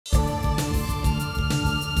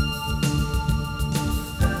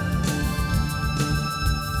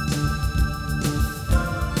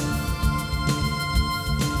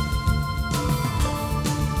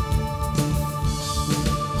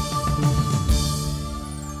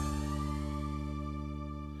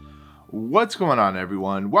What's going on,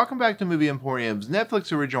 everyone? Welcome back to Movie Emporium's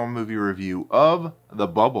Netflix original movie review of The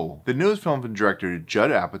Bubble, the newest film from director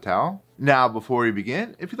Judd Apatow. Now, before we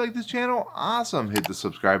begin, if you like this channel, awesome, hit the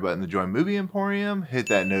subscribe button to join Movie Emporium, hit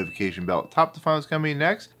that notification bell at top to find what's coming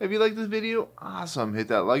next. If you like this video, awesome, hit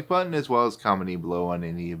that like button as well as commenting below on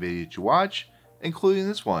any video that you watch, including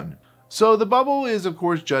this one. So The Bubble is, of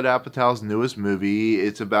course, Judd Apatow's newest movie.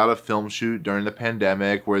 It's about a film shoot during the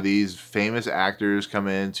pandemic where these famous actors come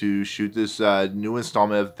in to shoot this new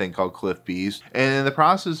installment of a thing called Cliff Beast. And in the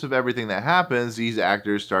process of everything that happens, these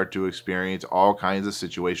actors start to experience all kinds of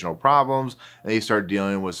situational problems, and they start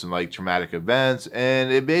dealing with some traumatic events.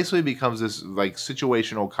 And it basically becomes this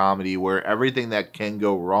situational comedy where everything that can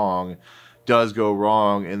go wrong does go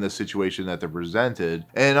wrong in the situation that they're presented.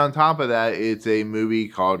 And on top of that, it's a movie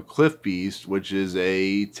called Cliff Beast, which is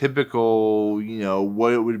a typical,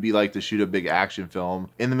 what it would be like to shoot a big action film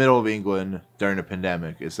in the middle of England during a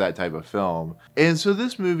pandemic. It's that type of film. And so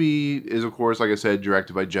this movie is, of course, like I said,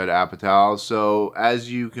 directed by Judd Apatow. So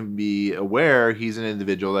as you can be aware, he's an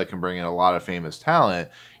individual that can bring in a lot of famous talent.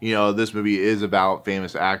 This movie is about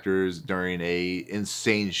famous actors during a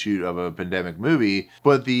insane shoot of a pandemic movie,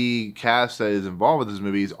 but the cast that is involved with this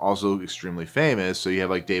movie is also extremely famous. So you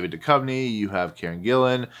have David Duchovny, you have Karen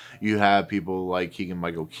Gillan, you have people like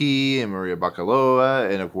Keegan-Michael and Maria Bakalova,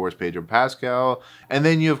 and of course Pedro Pascal. And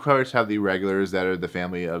then you of course have the regulars that are the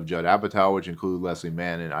family of Judd Apatow, which include Leslie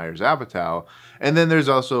Mann and Iris Apatow. And then there's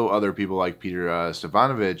also other people like Peter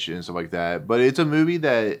Serafinowicz and stuff like that. But it's a movie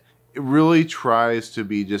that it really tries to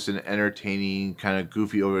be just an entertaining, kind of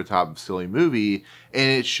goofy, over-the-top, silly movie.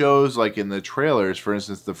 And it shows, in the trailers, for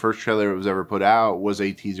instance, the first trailer that was ever put out was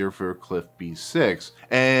a teaser for Cliff Beast 6.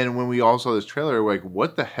 And when we all saw this trailer, we're like,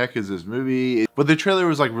 what the heck is this movie? But the trailer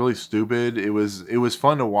was, really stupid. It was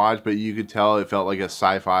fun to watch, but you could tell it felt like a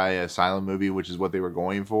sci-fi asylum movie, which is what they were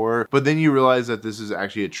going for. But then you realize that this is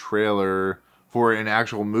actually a trailer for an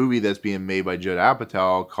actual movie that's being made by Judd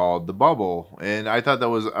Apatow called The Bubble. And I thought that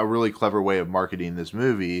was a really clever way of marketing this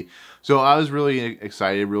movie. So I was really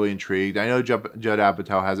excited, really intrigued. I know Judd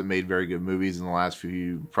Apatow hasn't made very good movies in the last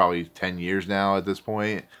probably 10 years now at this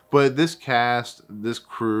point. But this cast, this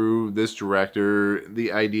crew, this director,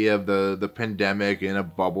 the idea of the pandemic in a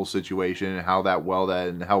bubble situation and how well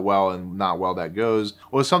and not well that goes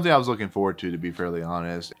was something I was looking forward to be fairly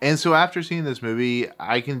honest. And so after seeing this movie,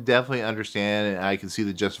 I can definitely understand and I can see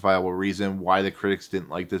the justifiable reason why the critics didn't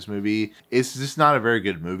like this movie. It's just not a very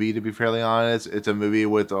good movie, to be fairly honest. It's a movie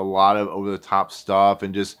with a lot of over-the-top stuff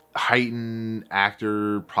and just heightened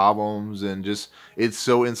actor problems, and just it's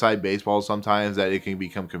so inside baseball sometimes that it can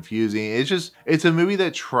become confusing. It's a movie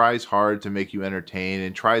that tries hard to make you entertain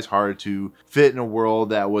and tries hard to fit in a world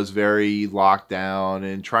that was very locked down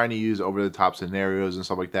and trying to use over-the-top scenarios and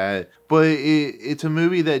stuff like that. But it's a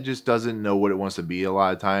movie that just doesn't know what it wants to be a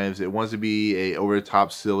lot of times. It wants to be a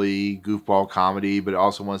over-the-top, silly, goofball comedy, but it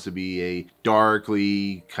also wants to be a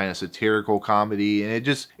darkly kind of satirical comedy, and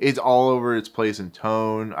it's all over its place in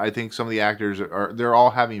tone. I think some of the actors they're all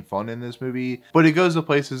having fun in this movie, but it goes to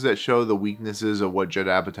places that show the weaknesses of what Judd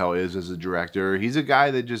Apatow is as a director. He's a guy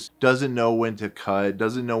that just doesn't know when to cut,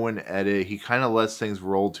 doesn't know when to edit. He kind of lets things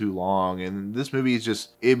roll too long, and this movie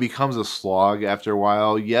it becomes a slog after a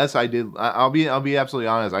while. Yes, I'll be absolutely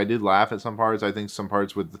honest. I did laugh at some parts. I think some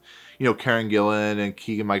parts with Karen Gillan and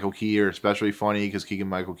Keegan-Michael are especially funny because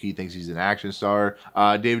Keegan-Michael thinks he's an action star.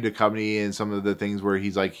 David Duchovny and some of the things where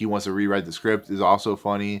he's he wants to rewrite the script is also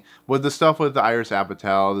funny. But the stuff with Iris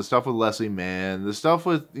Apatow, the stuff with Leslie Mann, the stuff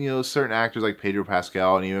with certain actors like Pedro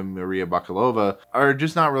Pascal and even Maria Bakalova are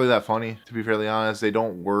just not really that funny, to be fairly honest. They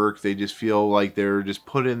don't work. They just feel like they're just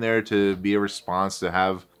put in there to be a response to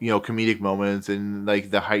have comedic moments and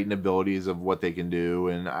the heightened abilities of what they can do.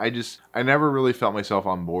 And I never really felt myself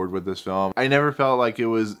on board with this film. I never felt like it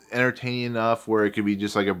was entertaining enough where it could be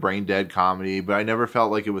just a brain dead comedy, but I never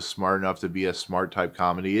felt like it was smart enough to be a smart type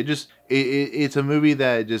comedy. It's a movie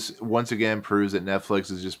that just once again proves that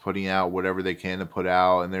Netflix is just putting out whatever they can to put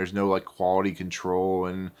out, and there's no quality control.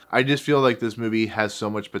 And I just feel like this movie has so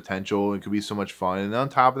much potential and could be so much fun. And on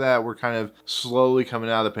top of that, we're kind of slowly coming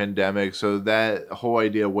out of the pandemic, so that whole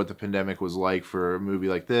idea of what the pandemic was like for a movie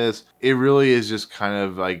like this, it really is just kind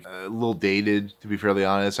of a little dated, to be fairly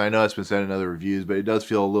honest. I know it's been said in other reviews, but it does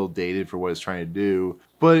feel a little dated for what it's trying to do.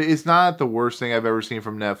 But it's not the worst thing I've ever seen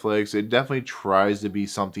from Netflix. It definitely tries to be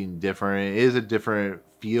something different. It is a different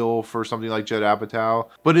feel for something like Judd Apatow,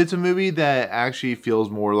 but it's a movie that actually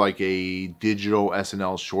feels more like a digital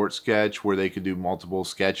SNL short sketch where they could do multiple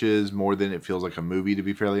sketches more than it feels like a movie, to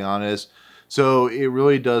be fairly honest. So it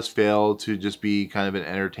really does fail to just be kind of an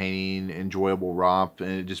entertaining, enjoyable romp,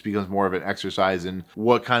 and it just becomes more of an exercise in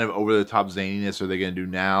what kind of over-the-top zaniness are they going to do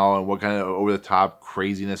now, and what kind of over-the-top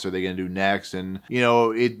craziness are they going to do next. And, you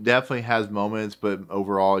know, it definitely has moments, but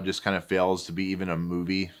overall it just kind of fails to be even a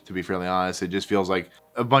movie, to be fairly honest. It just feels like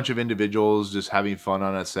a bunch of individuals just having fun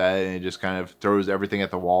on a set, and it just kind of throws everything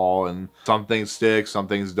at the wall, and some things stick, some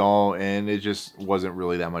things don't, and it just wasn't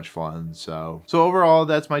really that much fun. So overall,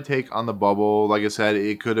 that's my take on The Bubble. Like I said,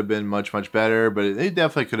 it could have been much better, but it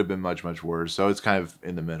definitely could have been much worse. So it's kind of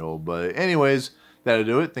in the middle. But anyways, that'll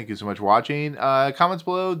do it. Thank you so much for watching. Comments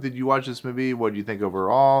below. Did you watch this movie? What do you think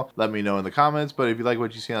overall? Let me know in the comments. But if you like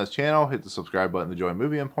what you see on this channel, hit the subscribe button to join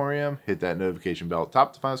Movie Emporium. Hit that notification bell at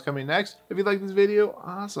top to find what's coming next. If you like this video,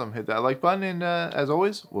 awesome. Hit that like button. And as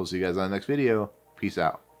always, we'll see you guys on the next video. Peace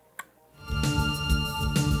out.